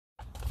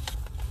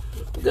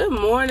Good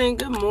morning,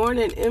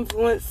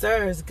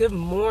 influencers. Good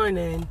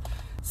morning.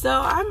 So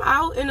I'm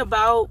out and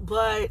about,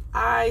 but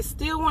I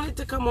still wanted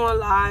to come on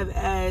live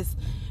as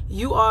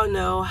you all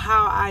know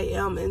how I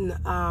am in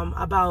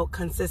about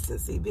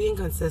consistency, being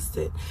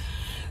consistent.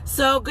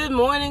 So good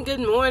morning.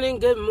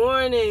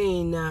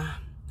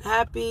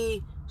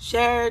 Happy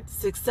Shared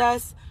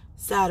Success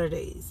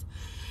Saturdays.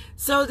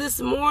 So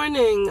this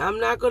morning, I'm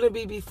not going to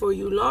be before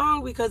you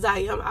long because I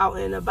am out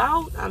and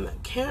about. I'm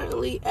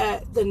currently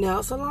at the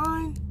nail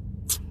salon.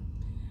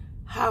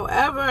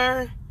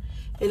 However,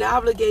 an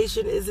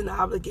obligation is an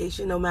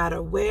obligation no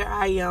matter where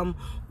I am,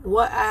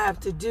 what I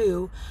have to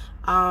do.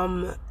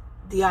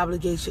 The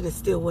obligation is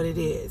still what it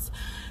is.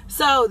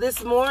 So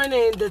this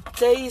morning,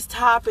 today's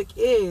topic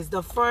is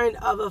the friend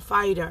of a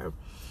fighter.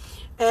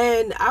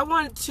 And I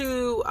want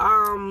to,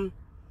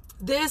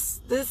 this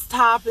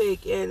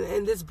topic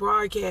and this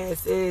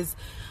broadcast is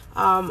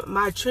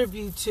my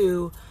tribute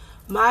to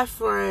my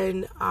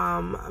friend,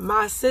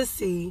 my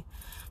sissy,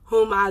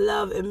 whom I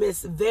love and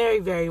miss very,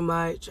 very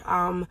much,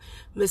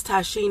 Miss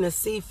TaShena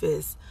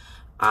Cephas.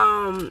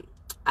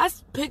 I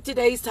picked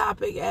today's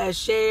topic as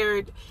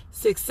Shared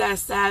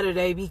Success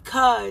Saturday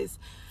because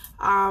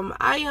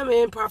I am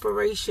in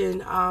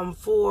preparation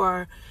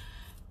for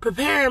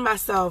preparing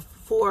myself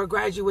for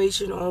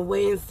graduation on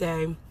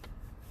Wednesday.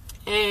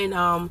 And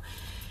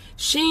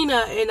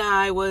Sheena and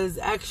I was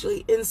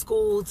actually in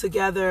school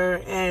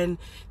together and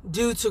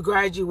due to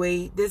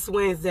graduate this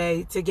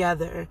Wednesday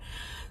together.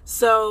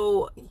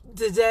 So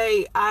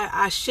today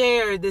I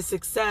shared the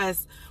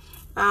success,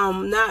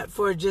 not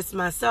for just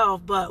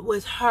myself, but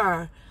with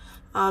her,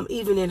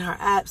 even in her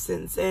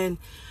absence. And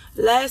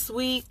last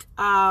week,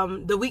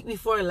 the week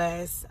before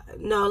last,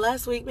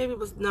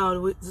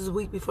 the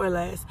week before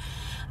last,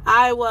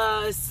 I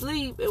was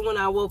asleep, and when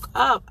I woke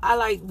up,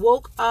 I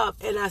woke up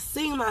and I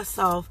seen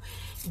myself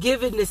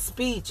giving the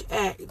speech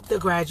at the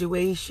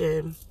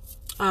graduation.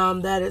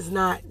 That has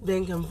not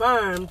been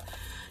confirmed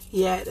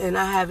yet, and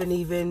I haven't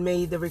even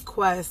made the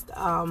request,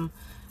 written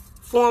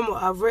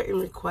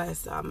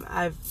request.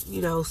 I've,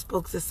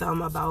 spoke to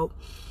some about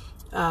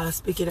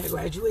speaking at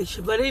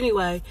graduation. But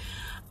anyway,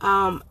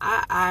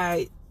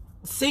 I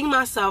seen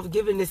myself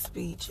giving this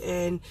speech,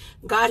 and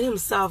God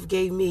himself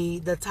gave me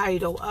the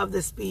title of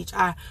the speech.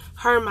 I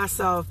heard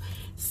myself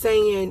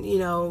saying,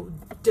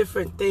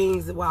 different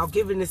things while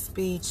giving the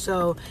speech.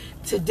 So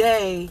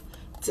today's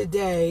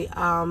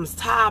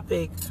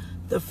topic,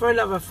 the friend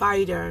of a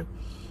fighter.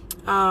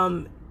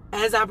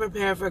 As I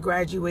prepare for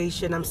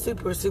graduation, I'm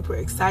super, super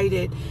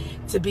excited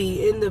to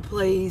be in the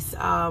place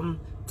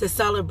to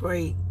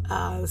celebrate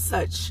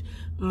such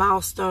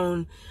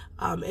milestone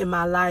in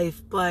my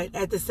life. But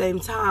at the same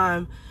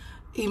time,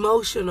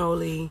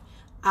 emotionally,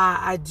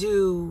 I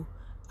do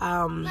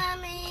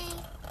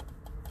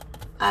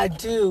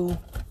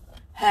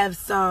have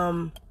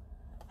some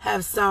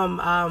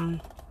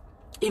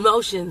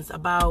emotions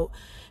about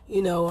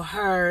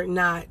her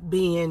not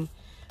being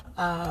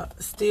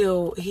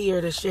still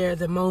here to share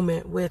the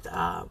moment with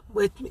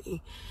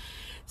me.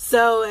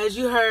 So as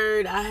you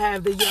heard, I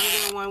have the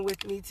younger one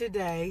with me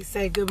today.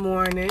 Say good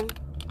morning.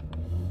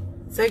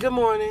 Say good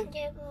morning.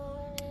 Good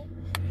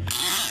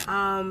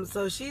morning.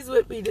 So she's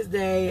with me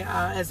today,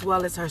 as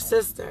well as her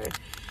sister.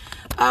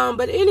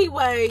 But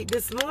anyway,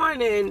 this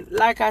morning,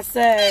 like I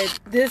said,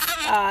 this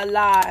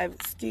live,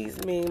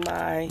 excuse me,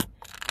 my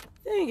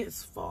thing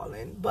is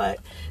falling, but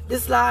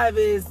this live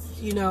is,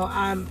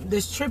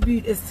 this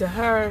tribute is to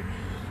her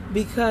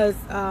because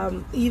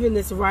even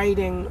this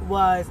writing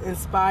was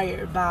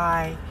inspired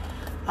by,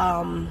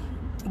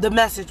 the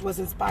message was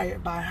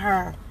inspired by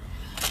her.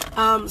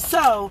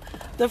 So,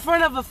 the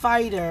friend of a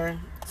fighter.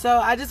 So,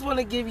 I just want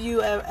to give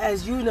you,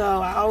 as you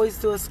know, I always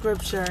do a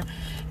scripture.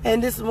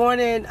 And this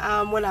morning,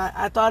 when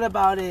I thought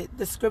about it,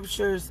 the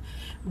scriptures,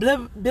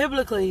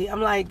 biblically,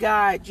 I'm like,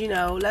 God,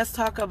 let's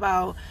talk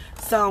about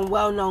some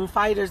well-known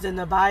fighters in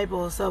the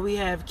Bible. So we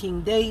have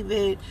King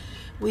David,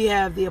 we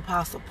have the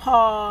Apostle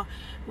Paul,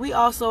 we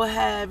also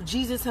have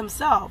Jesus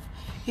himself.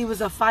 He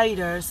was a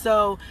fighter.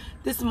 So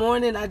this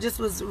morning, I just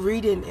was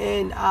reading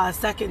in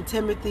 2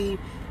 Timothy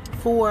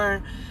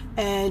 4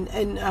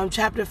 and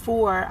chapter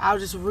 4. I'll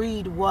just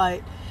read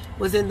what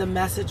was in the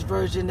Message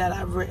version that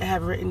I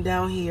have written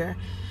down here.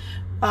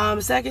 2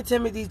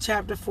 Timothy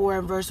chapter 4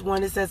 and verse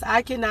 1, it says,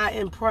 I cannot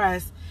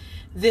impress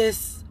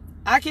this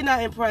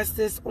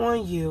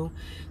on you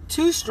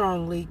too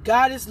strongly.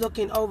 God is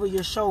looking over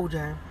your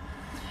shoulder.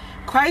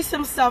 Christ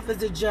himself is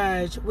the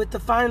judge with the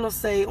final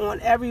say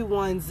on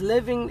everyone's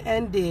living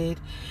and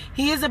dead.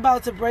 He is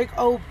about to break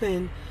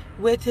open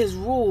with his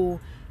rule.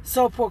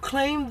 So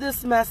proclaim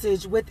this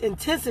message with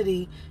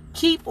intensity.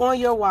 Keep on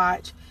your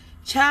watch.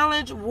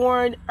 Challenge,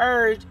 warn,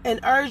 urge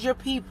your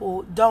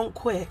people. Don't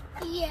quit.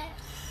 Yes.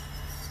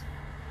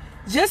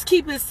 Just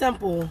keep it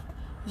simple.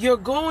 You're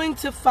going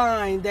to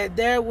find that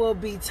there will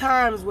be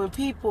times when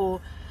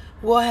people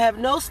will have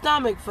no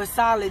stomach for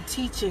solid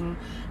teaching,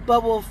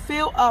 but will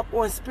fill up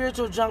on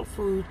spiritual junk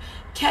food,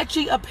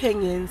 catchy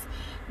opinions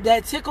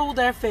that tickle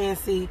their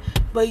fancy.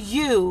 But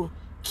you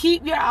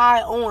keep your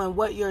eye on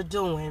what you're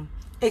doing.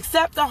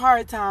 Accept the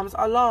hard times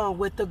along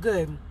with the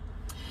good.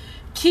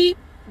 Keep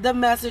the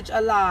message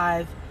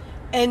alive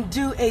and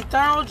do a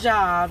thorough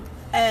job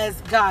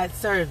as God's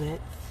servant.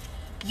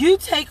 You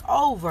take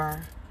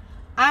over.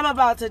 I'm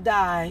about to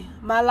die.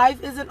 My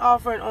life is an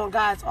offering on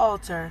God's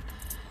altar.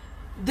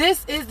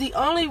 This is the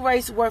only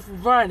race worth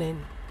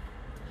running.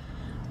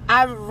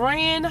 I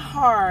run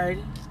hard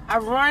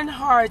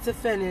to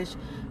finish,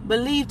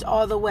 believed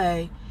all the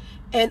way.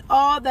 And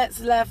all that's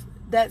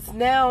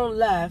now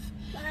left,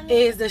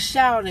 is the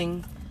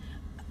shouting.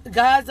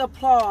 God's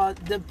applause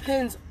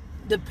depends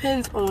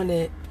on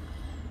it.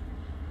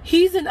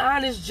 He's an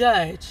honest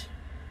judge.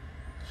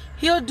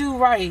 He'll do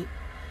right,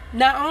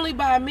 not only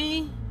by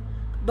me,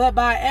 but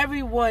by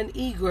everyone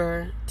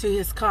eager to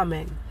his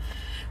coming.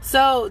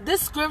 So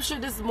this scripture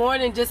this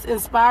morning just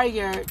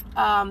inspired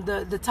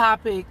the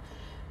topic,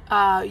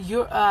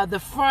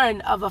 the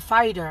friend of a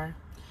fighter.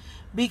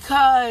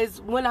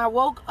 Because when I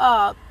woke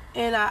up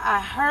and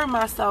I heard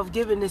myself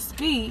giving this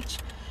speech,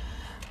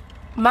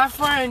 my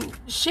friend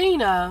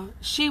Sheena,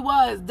 she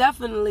was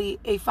definitely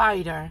a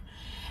fighter.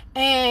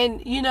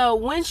 And,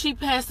 when she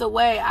passed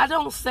away, I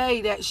don't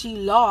say that she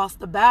lost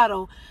the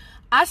battle.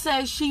 I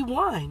say she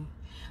won.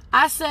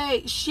 I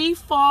say she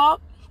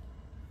fought.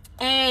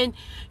 And,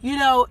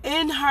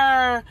 in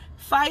her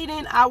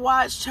fighting, I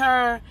watched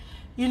her,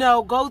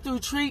 go through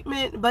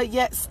treatment, but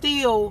yet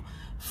still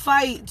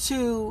fight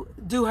to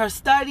do her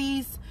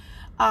studies,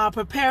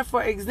 prepare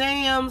for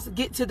exams,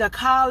 get to the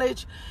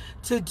college,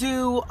 to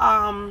do,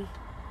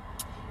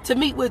 to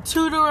meet with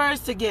tutors,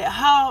 to get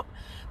help.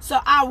 So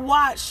I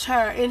watched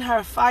her in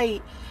her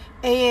fight.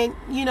 And,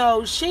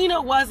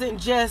 Sheena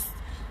wasn't just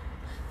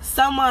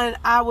someone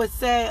I would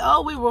say,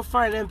 oh, we were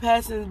friends in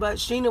passing, but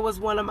Sheena was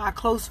one of my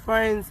close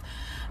friends,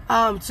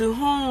 to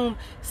whom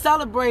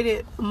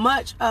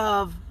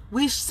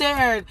we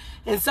shared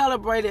and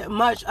celebrated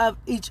much of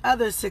each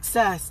other's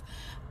success.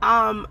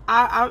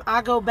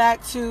 I go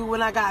back to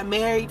when I got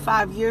married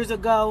 5 years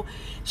ago.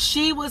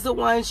 She was the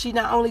one, she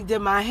not only did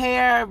my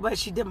hair, but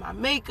she did my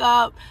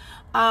makeup,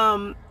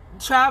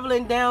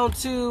 traveling down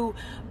to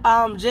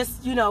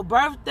just,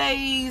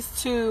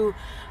 birthdays, to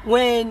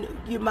when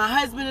my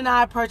husband and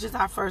I purchased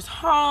our first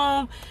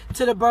home,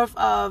 to the birth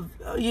of,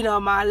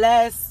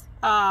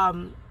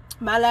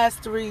 my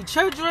last 3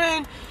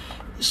 children.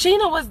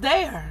 Sheena was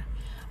there.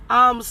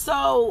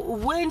 So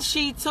when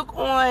she took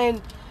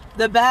on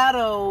the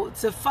battle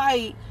to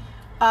fight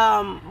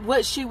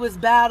what she was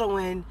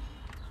battling,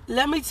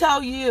 let me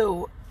tell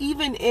you,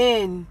 even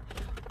in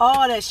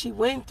all that she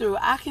went through,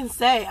 I can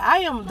say I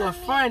am the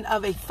friend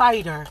of a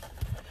fighter.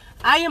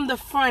 I am the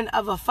friend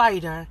of a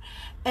fighter.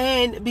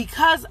 And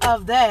because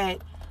of that,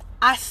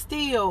 I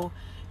still,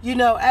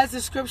 as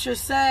the scripture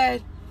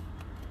said,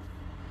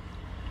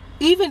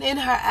 even in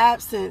her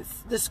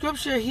absence, the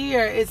scripture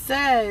here, it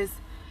says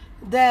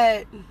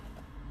that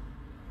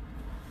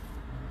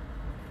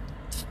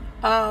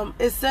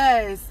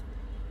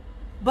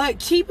but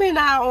keep an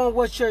eye on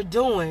what you're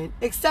doing.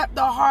 Accept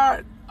the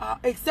hard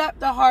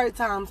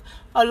times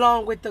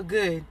along with the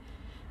good.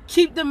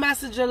 Keep the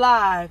message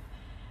alive.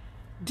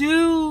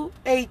 Do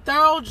a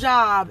thorough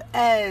job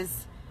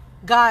as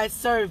God's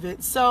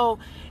servant. So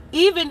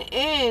even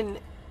in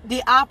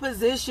the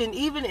opposition,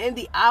 even in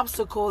the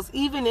obstacles,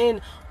 even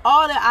in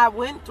all that I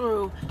went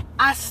through,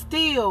 I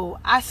still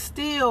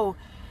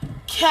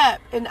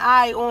kept an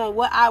eye on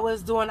what I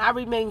was doing. I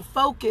remained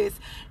focused,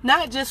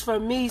 not just for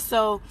me.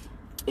 So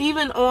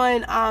even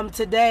on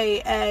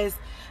today, as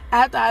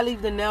after I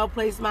leave the nail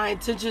place, my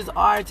intentions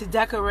are to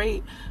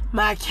decorate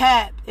my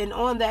cap, and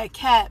on that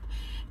cap,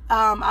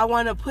 I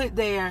want to put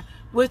there,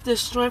 with the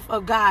strength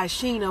of God,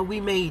 Sheena,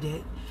 we made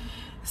it.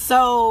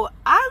 So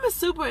I'm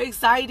super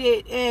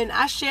excited, and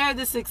I share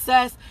the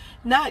success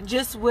not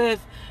just with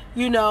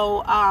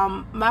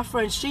my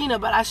friend Sheena,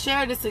 but I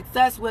share the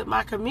success with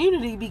my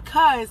community,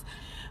 because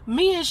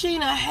me and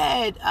Sheena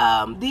had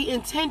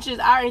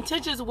our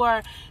intentions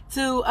were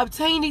to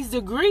obtain these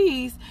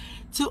degrees,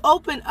 to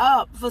open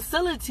up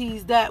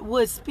facilities that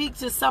would speak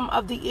to some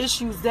of the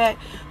issues that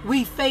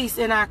we face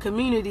in our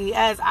community,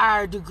 as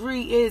our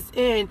degree is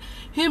in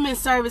human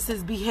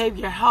services,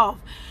 behavior health.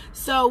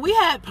 So we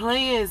had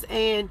plans,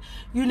 and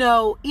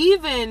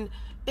even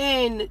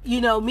in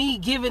me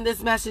giving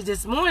this message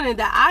this morning,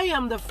 that I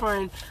am the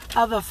friend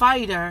of a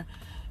fighter,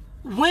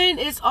 when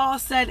it's all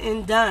said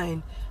and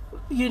done,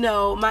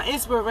 my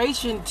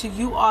inspiration to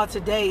you all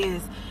today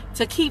is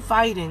to keep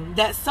fighting.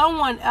 That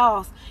someone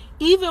else,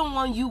 even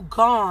when you've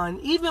gone,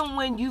 even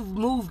when you've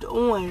moved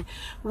on,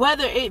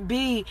 whether it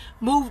be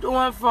moved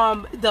on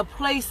from the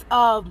place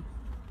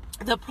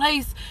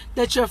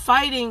that you're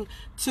fighting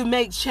to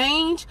make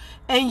change,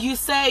 and you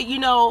say,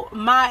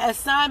 my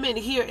assignment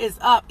here is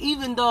up,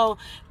 even though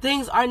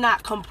things are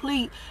not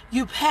complete,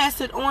 you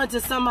pass it on to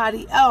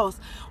somebody else.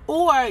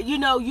 Or, you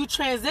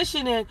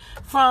transitioning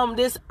from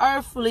this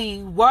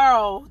earthly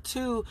world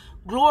to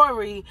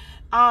glory.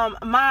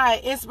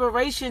 My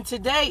inspiration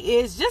today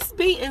is just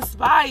be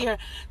inspired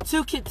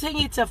to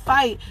continue to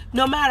fight,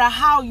 no matter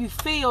how you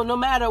feel, no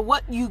matter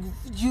what you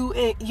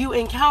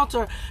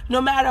encounter,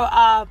 no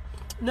matter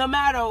no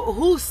matter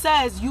who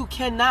says you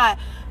cannot.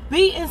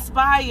 Be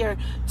inspired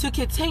to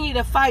continue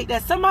to fight.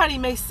 That somebody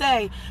may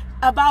say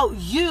about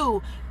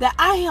you that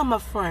I am a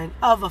friend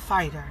of a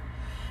fighter.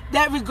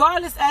 That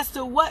regardless as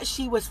to what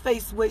she was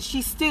faced with,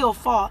 she still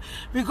fought.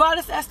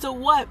 Regardless as to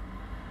what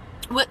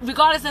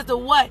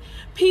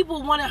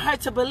people wanted her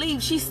to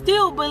believe, she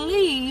still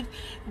believed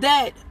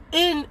that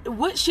in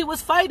what she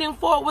was fighting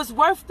for was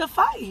worth the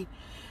fight.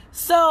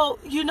 So,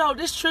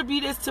 this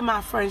tribute is to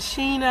my friend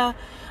Sheena.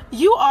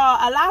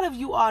 A lot of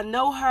you all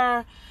know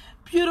her.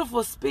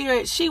 Beautiful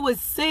spirit. She would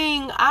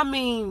sing.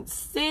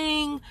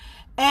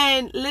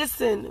 And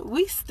listen,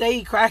 we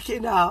stay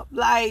cracking up,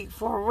 like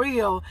for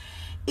real.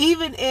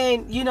 Even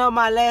in,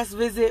 my last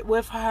visit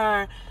with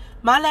her,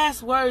 my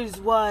last words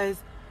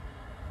was,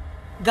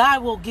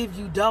 God will give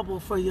you double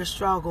for your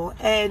struggle.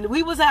 And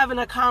we was having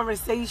a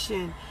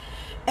conversation.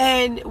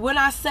 And when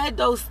I said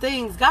those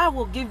things, God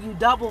will give you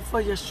double for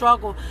your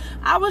struggle,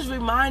 I was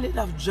reminded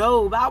of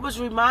Job. I was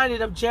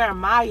reminded of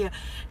Jeremiah.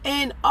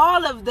 And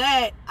all of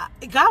that,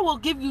 God will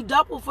give you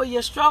double for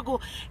your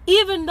struggle.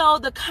 Even though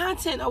the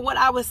content of what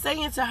I was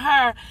saying to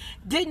her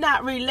did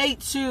not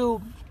relate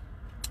to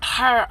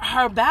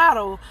her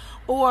battle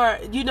or,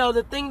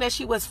 the thing that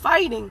she was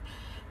fighting,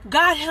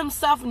 God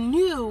himself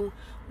knew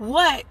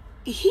what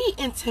he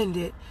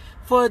intended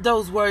for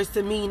those words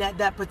to mean at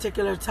that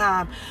particular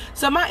time.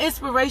 So my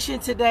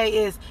inspiration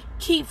today is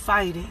keep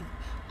fighting.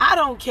 I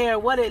don't care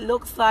what it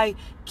looks like.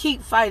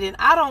 Keep fighting.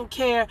 I don't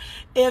care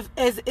if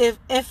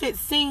it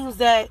seems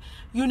that,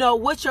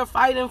 what you're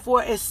fighting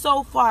for is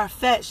so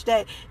far-fetched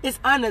that it's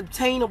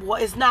unobtainable,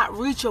 it's not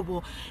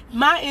reachable.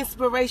 My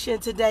inspiration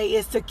today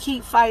is to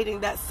keep fighting,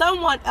 that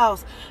someone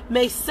else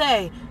may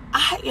say,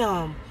 I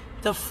am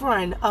the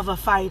friend of a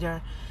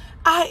fighter.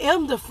 I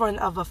am the friend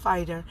of a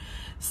fighter.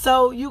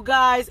 So you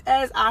guys,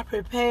 as I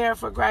prepare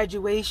for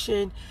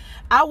graduation,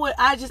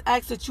 I just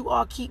ask that you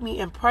all keep me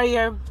in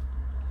prayer.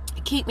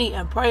 Keep me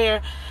in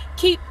prayer.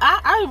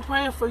 I am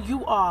praying for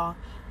you all.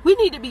 We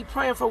need to be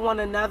praying for one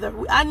another.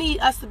 I need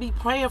us to be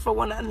praying for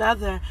one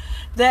another,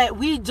 that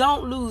we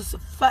don't lose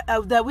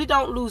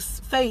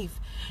faith,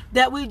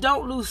 that we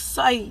don't lose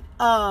sight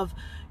of,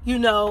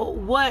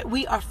 what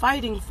we are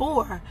fighting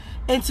for,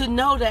 and to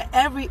know that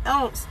every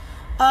ounce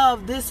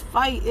of this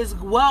fight is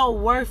well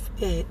worth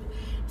it.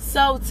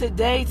 So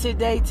today,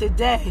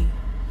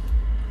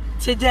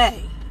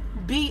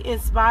 be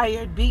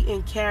inspired, be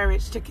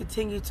encouraged to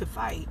continue to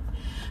fight.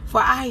 For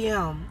I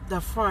am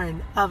the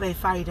friend of a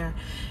fighter.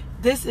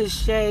 This is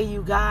Shay,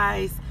 you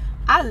guys.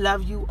 I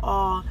love you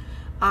all.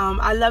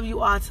 I love you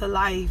all to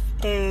life.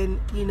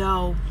 And,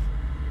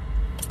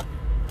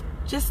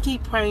 just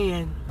keep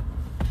praying.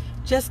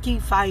 Just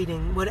keep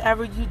fighting.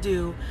 Whatever you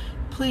do,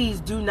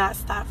 please do not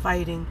stop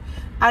fighting.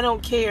 I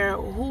don't care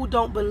who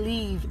don't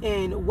believe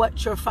in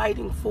what you're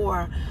fighting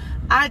for.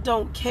 I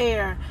don't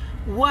care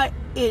what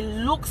it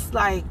looks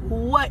like,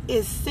 what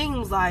it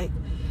seems like.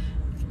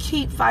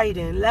 Keep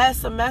fighting.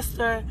 Last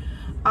semester,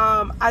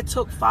 I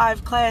took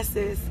 5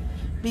 classes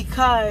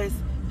because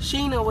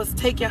Sheena was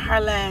taking her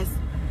last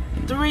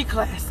 3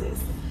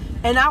 classes.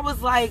 And I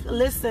was like,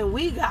 listen,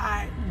 we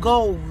got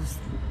goals.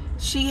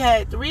 She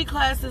had 3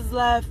 classes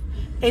left,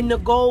 and the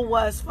goal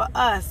was for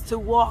us to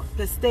walk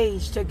the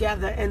stage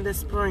together in the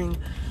spring.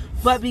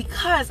 But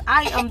because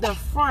I am the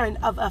friend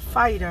of a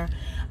fighter,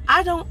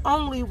 I don't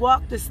only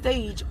walk the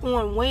stage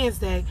on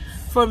Wednesday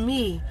for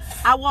me.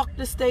 I walk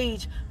the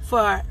stage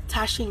for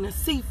TaShena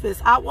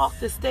Cephas. I walk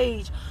the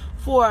stage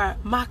for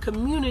my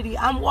community.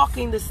 I'm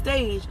walking the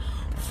stage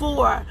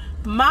for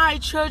my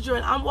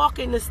children. I'm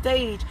walking the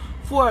stage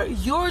for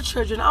your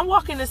children. I'm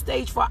walking the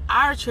stage for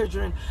our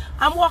children.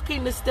 I'm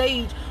walking the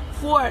stage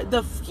for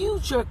the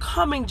future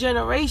coming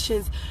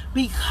generations,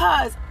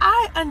 because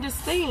I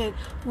understand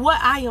what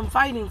I am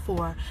fighting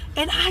for.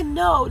 And I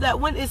know that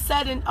when it's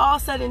all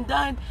said and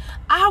done,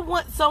 I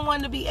want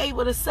someone to be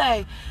able to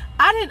say,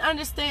 I didn't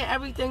understand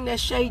everything that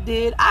Shay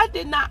did. I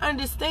did not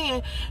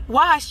understand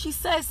why she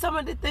said some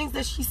of the things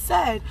that she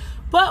said.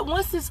 But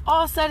once it's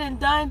all said and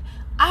done,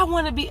 I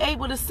want to be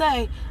able to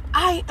say,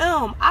 I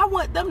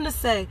want them to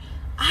say,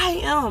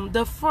 I am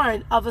the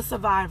friend of a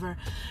survivor.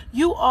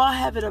 You all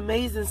have an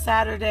amazing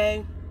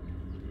Saturday.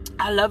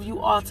 I love you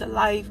all to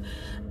life.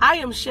 I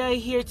am Shay,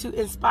 here to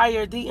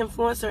inspire the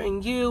influencer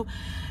in you,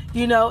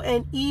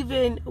 and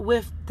even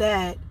with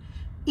that,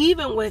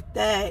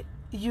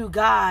 you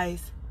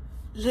guys,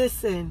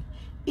 listen,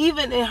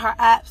 even in her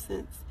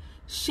absence,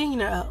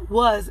 Sheena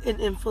was an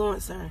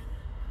influencer.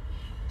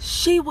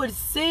 She would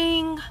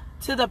sing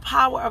till the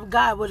power of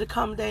God would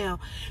come down.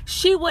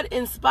 She would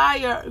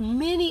inspire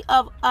many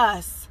of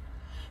us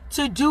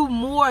to do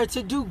more,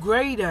 to do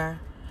greater.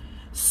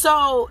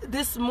 So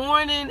this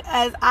morning,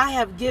 as I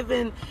have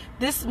given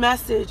this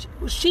message,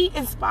 she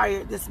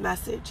inspired this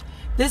message.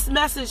 This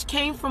message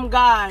came from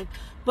God,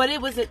 but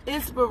it was an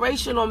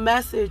inspirational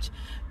message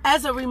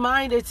as a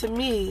reminder to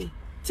me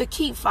to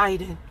keep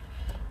fighting,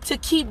 to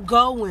keep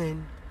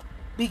going,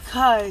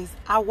 because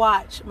I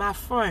watch my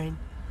friend,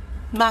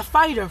 my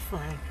fighter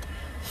friend,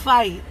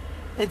 fight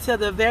until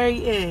the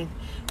very end.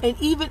 And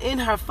even in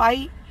her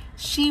fight,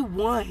 she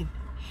won.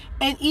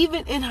 And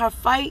even in her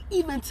fight,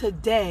 even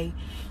today,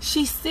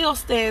 she still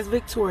stands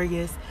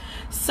victorious.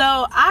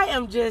 So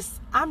I'm just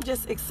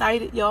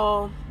excited,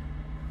 y'all.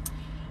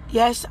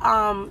 Yes,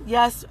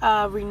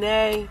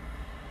 Renee.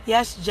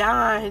 Yes,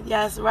 John.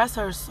 Yes, rest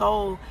her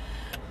soul.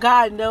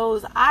 God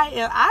knows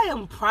I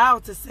am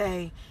proud to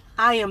say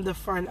I am the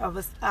friend of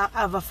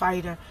a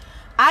fighter.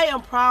 I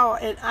am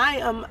proud and I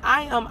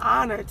am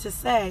honored to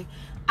say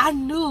I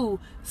knew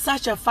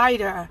such a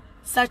fighter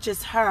such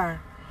as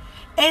her.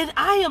 And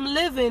I am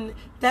living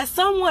that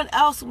someone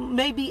else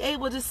may be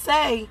able to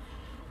say,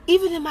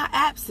 even in my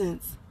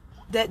absence,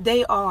 that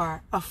they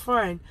are a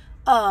friend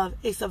of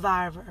a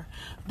survivor.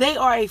 They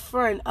are a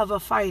friend of a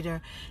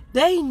fighter.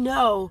 They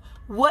know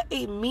what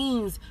it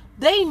means.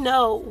 They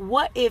know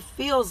what it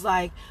feels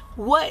like.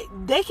 What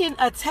they can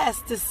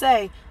attest to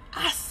say,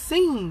 I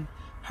seen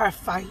her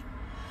fight.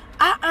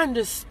 I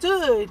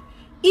understood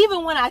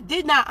even when I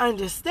did not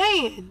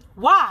understand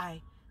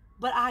why.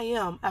 But I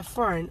am a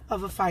friend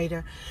of a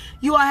fighter.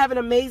 You all have an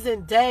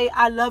amazing day.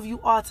 I love you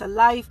all to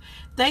life.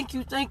 Thank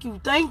you, thank you,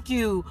 thank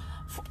you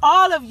for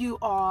all of you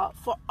all,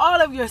 for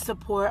all of your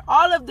support,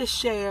 all of the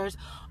shares,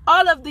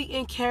 all of the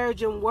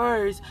encouraging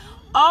words,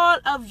 all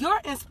of your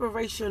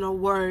inspirational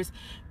words.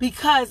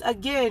 Because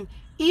again,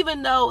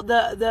 even though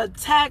the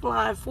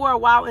tagline for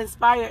Wow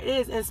Inspire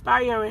is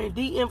inspiring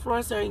the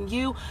influencer in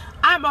you,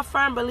 I'm a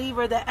firm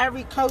believer that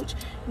every coach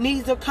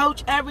needs a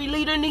coach, every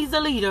leader needs a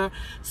leader.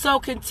 So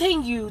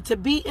continue to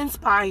be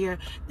inspired,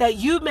 that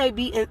you may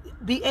be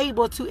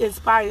able to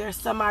inspire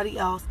somebody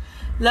else.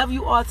 Love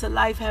you all to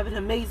life. Have an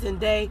amazing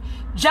day.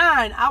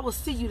 John, I will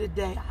see you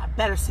today. I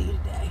better see you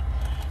today.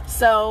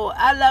 So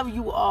I love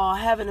you all.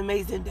 Have an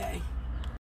amazing day.